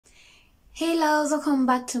Hey loves, welcome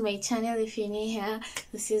back to my channel. If you're new here,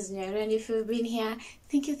 this is Nyara, and if you've been here,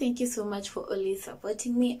 thank you so much for always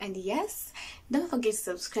supporting me. And yes, don't forget to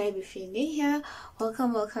subscribe if you're new here.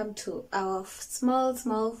 Welcome to our small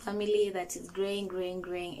family that is growing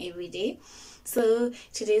every day. So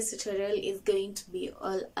today's tutorial is going to be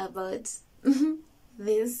all about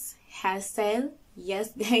this hairstyle.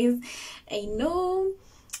 Yes guys, I know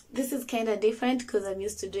this is kind of different because I'm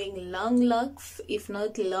used to doing long locks. If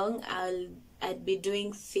not long, I'd be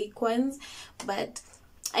doing thick ones, but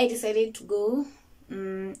I decided to go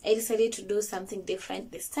I decided to do something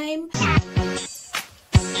different this time.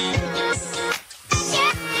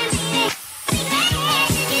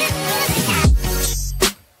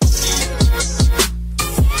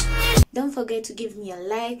 Don't forget to give me a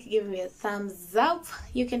like, give me a thumbs up.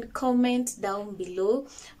 You can comment down below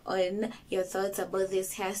on your thoughts about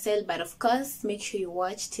this hairstyle, but of course make sure you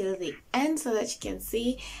watch till the end so that you can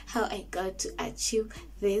see how I got to achieve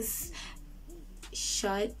this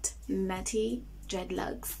short nutty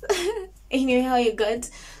dreadlocks. Anyway, how you got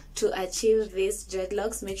to achieve these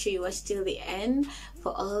dreadlocks, make sure you watch till the end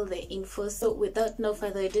for all the info. So without no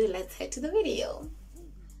further ado, let's head to the video.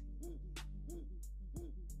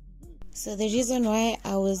 So the reason why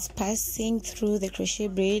I was passing through the crochet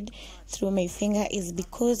braid through my finger is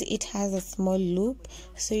because it has a small loop,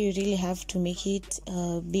 so you really have to make it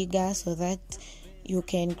bigger so that you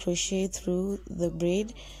can crochet through the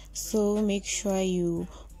braid. So make sure you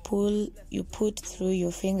put through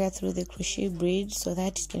your finger through the crochet braid so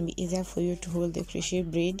that it can be easier for you to hold the crochet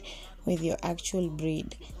braid with your actual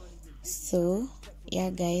braid. So yeah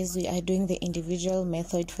guys, we are doing the individual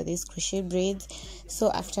method for these crochet braids.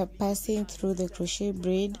 So after passing through the crochet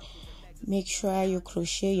braid, make sure you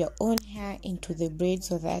crochet your own hair into the braid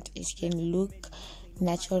so that it can look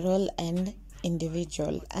natural and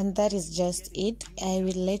individual. And that is just it. I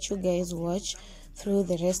will let you guys watch through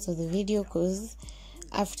the rest of the video because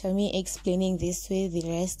after me explaining this way, the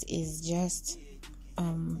rest is just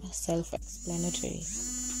self-explanatory.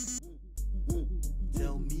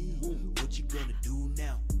 Tell me what you gonna do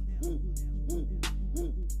now.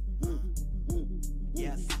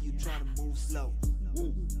 Yeah, I see you trying to move slow.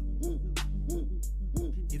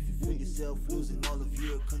 If you feel yourself losing all of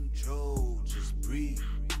your control, just breathe.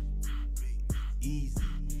 Easy.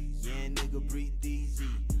 Yeah, nigga, breathe easy.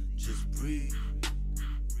 Just breathe.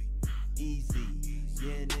 Easy.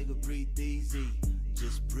 Yeah, nigga, breathe easy.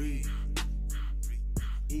 Just breathe.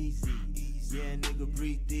 Easy. Yeah, nigga,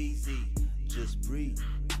 breathe easy. Just breathe.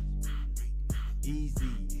 Easy.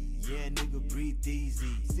 Yeah, nigga, breathe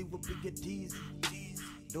easy. See what we get easy.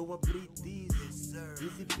 Though I breathe easy.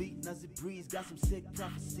 Easy beat, as it breeze, got some sick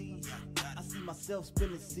prophecies. I see myself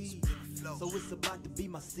spilling seeds, so it's about to be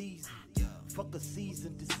my season. Fuck a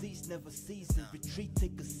season, deceased never season. Retreat,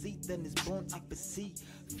 take a seat, then it's born opposite.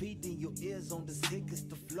 Feeding your ears on the sickest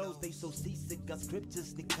the flows. They so seasick, got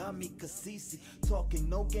scriptures, Nikami Kasisi. Talking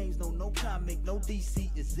no games, no comic, no DC.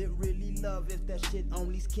 Is it really love if that shit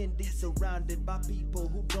only's candy? Surrounded by people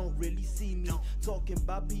who don't really see me. Talking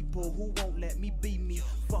by people who won't let me be me.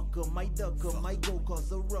 Fucker, my ducker, my go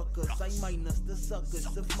cause a ruckus. I minus the suckers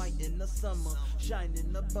of my in the summer. Shine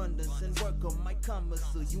in abundance and work on my commas.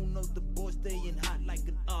 So you know the boys staying hot like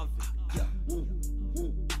an oven.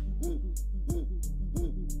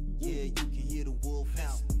 Yeah, you can hear the wolf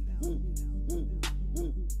howl.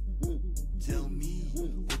 Tell me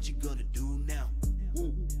what you gonna do now.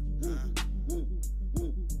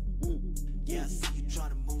 Yeah, I see you trying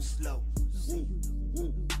to move slow.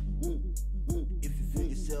 If you feel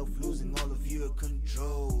yourself losing all of your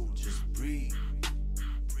control, just breathe.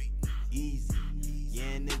 Easy.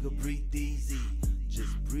 Yeah, nigga, breathe easy.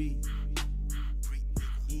 Just breathe.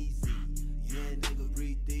 Easy. Yeah, nigga,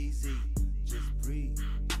 breathe easy. Just breathe.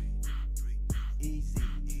 Easy.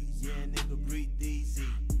 Yeah, nigga, breathe easy.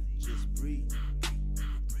 Just breathe.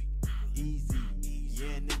 Easy.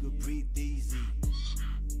 Yeah, nigga, breathe easy.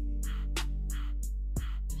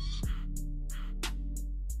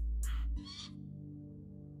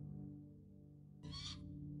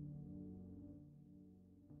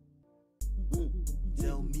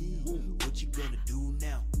 Tell me what you gonna do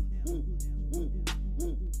now.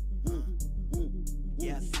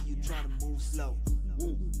 Yeah, I see you trying to move slow.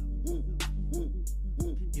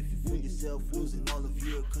 If you feel yourself losing all of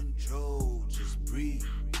your control, just breathe.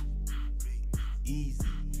 Easy.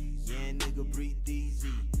 Yeah, nigga, breathe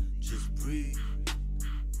easy. Just breathe.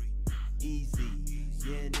 Easy.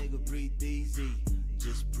 Yeah, nigga, breathe easy.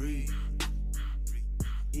 Just breathe.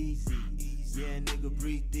 Easy. Yeah, nigga,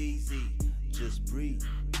 breathe easy. Just breathe.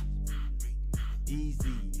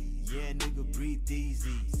 Easy. Yeah, nigga, breathe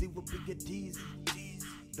easy. See what we get easy.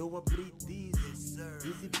 Though I breathe these,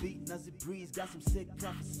 easy beat, nazi breeze, got some sick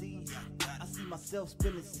prophecies. I see myself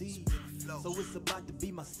spilling seeds, so it's about to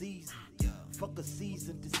be my season. Fuck a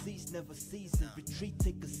season, deceased never season. Retreat,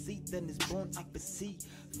 take a seat, then it's born opposite.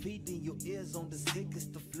 Feeding your ears on the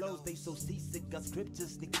sickest of flows. They so seasick, got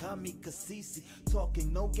scriptures, Nikami, Kasisi.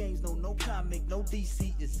 Talking no games, no comic, no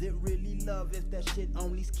DC. Is it really love if that shit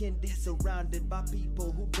only's kindy? Surrounded by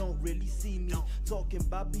people who don't really see me. Talking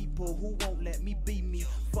by people who won't let me be me.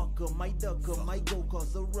 Fucker, my ducker, might go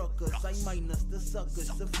cause a ruckus. I minus the suckers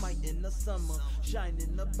of might in the summer. Shine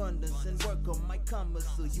in abundance and work on my commas.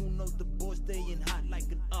 So you know the boys staying hot like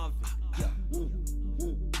an oven.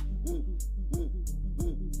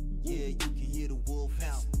 Yeah, you can hear the wolf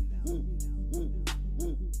howl.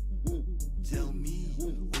 Tell me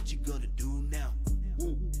what you gonna do now.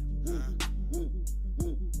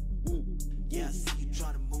 Yeah, I see you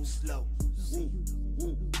trying to move slow.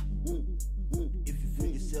 If you feel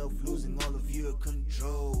yourself losing all of your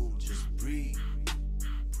control, just breathe.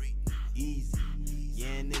 Easy.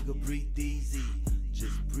 Yeah, nigga, breathe easy.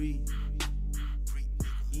 Just breathe.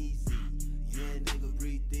 Easy. Yeah, nigga,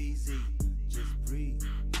 breathe easy. Just breathe.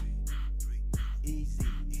 Easy.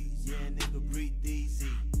 Yeah, nigga, breathe easy.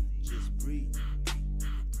 Just breathe.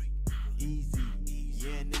 Easy.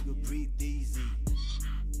 Yeah, nigga, breathe easy.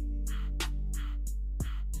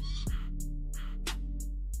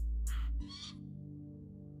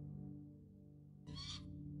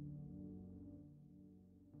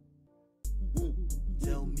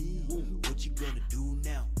 Tell me what you gonna do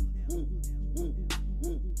now.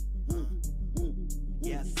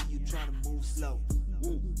 Yeah, I see you trying to move slow.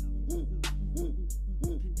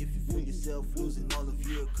 If you feel yourself losing all of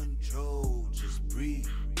your control, just breathe.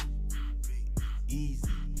 Easy.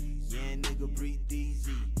 Yeah, nigga, breathe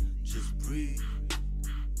easy. Just breathe.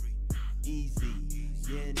 Easy.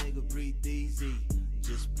 Yeah, nigga, breathe easy.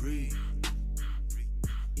 Just breathe.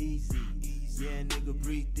 Easy. Yeah, nigga,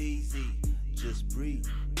 breathe easy. Just breathe.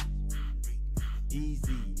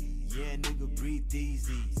 Easy. Yeah, nigga, breathe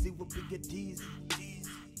easy. See what we get easy.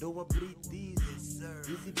 Though I breathe easy.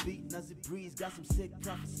 Easy beat, nazi breeze, got some sick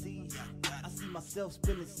prophecies. I see myself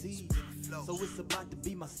spilling seeds, so it's about to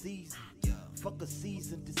be my season. Fuck a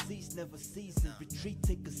season, deceased never season. Retreat,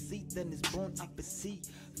 take a seat, then it's born opposite.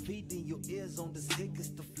 Feeding your ears on the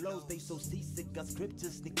sickest of flows. They so seasick, got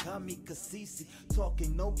scriptures, Nikami, Kasisi.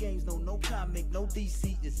 Talking no games, no comic, no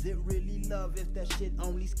DC. Is it really love if that shit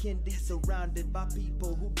only's kindy? Surrounded by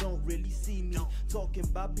people who don't really see me. Talking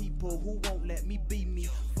by people who won't let me be me.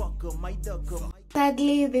 Fucker, my ducker.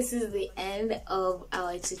 Sadly, this is the end of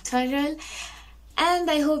our tutorial, and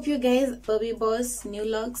I hope you guys Bobbi Boss new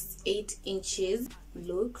locks 8 inches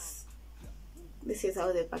looks. This is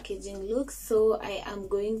how the packaging looks, so I am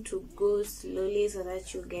going to go slowly so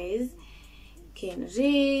that you guys can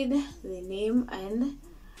read the name and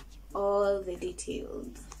all the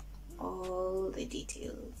details.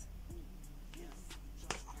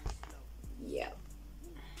 Yeah.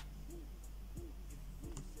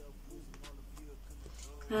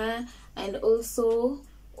 And also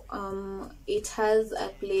it has a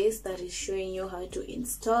place that is showing you how to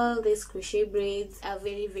install these crochet braids. Are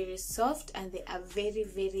very soft, and they are very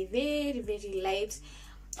light.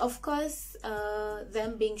 Of course,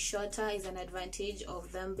 them being shorter is an advantage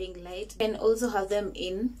of them being light. You can also have them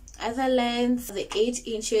in other lengths, the 8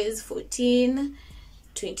 inches, 14,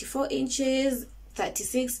 24 inches,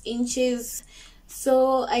 36 inches.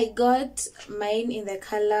 So I got mine in the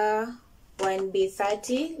color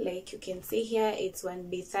 1B30, like you can see here, it's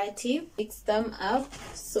 1B30. Mix them up.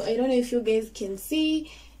 So I don't know if you guys can see,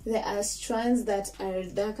 there are strands that are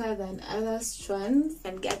darker than other strands,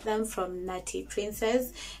 and get them from Nutty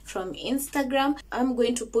Princess from Instagram. I'm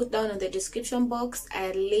going to put down on the description box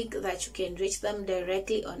a link that you can reach them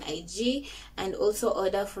directly on IG and also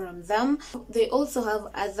order from them. They also have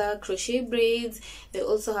other crochet braids, they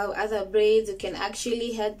also have other braids. You can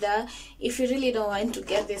actually head there. If you really don't want to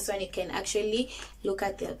get this one, you can actually look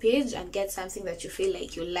at their page and get something that you feel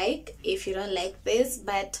like you like. If you don't like this,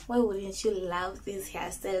 but why wouldn't you love this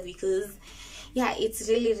hairstyle? Because yeah, it's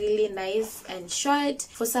really nice and short.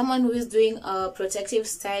 For someone who is doing a protective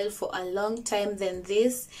style for a long time, then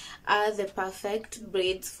these are the perfect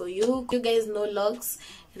braids for you. You guys know locks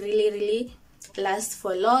really last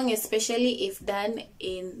for long, especially if done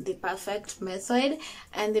in the perfect method.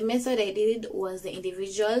 And the method I did was the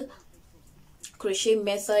individual crochet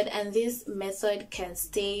method, and this method can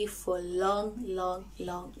stay for long,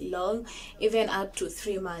 even up to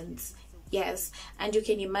 3 months. Yes, and you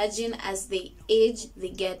can imagine as they age, they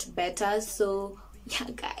get better. So yeah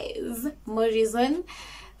guys, more reason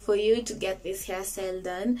for you to get this hairstyle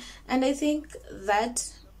done. And I think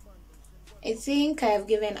that I think I've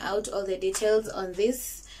given out all the details on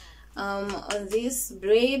this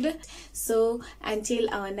braid. So until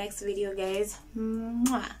our next video, guys,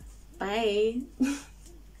 mwah, bye.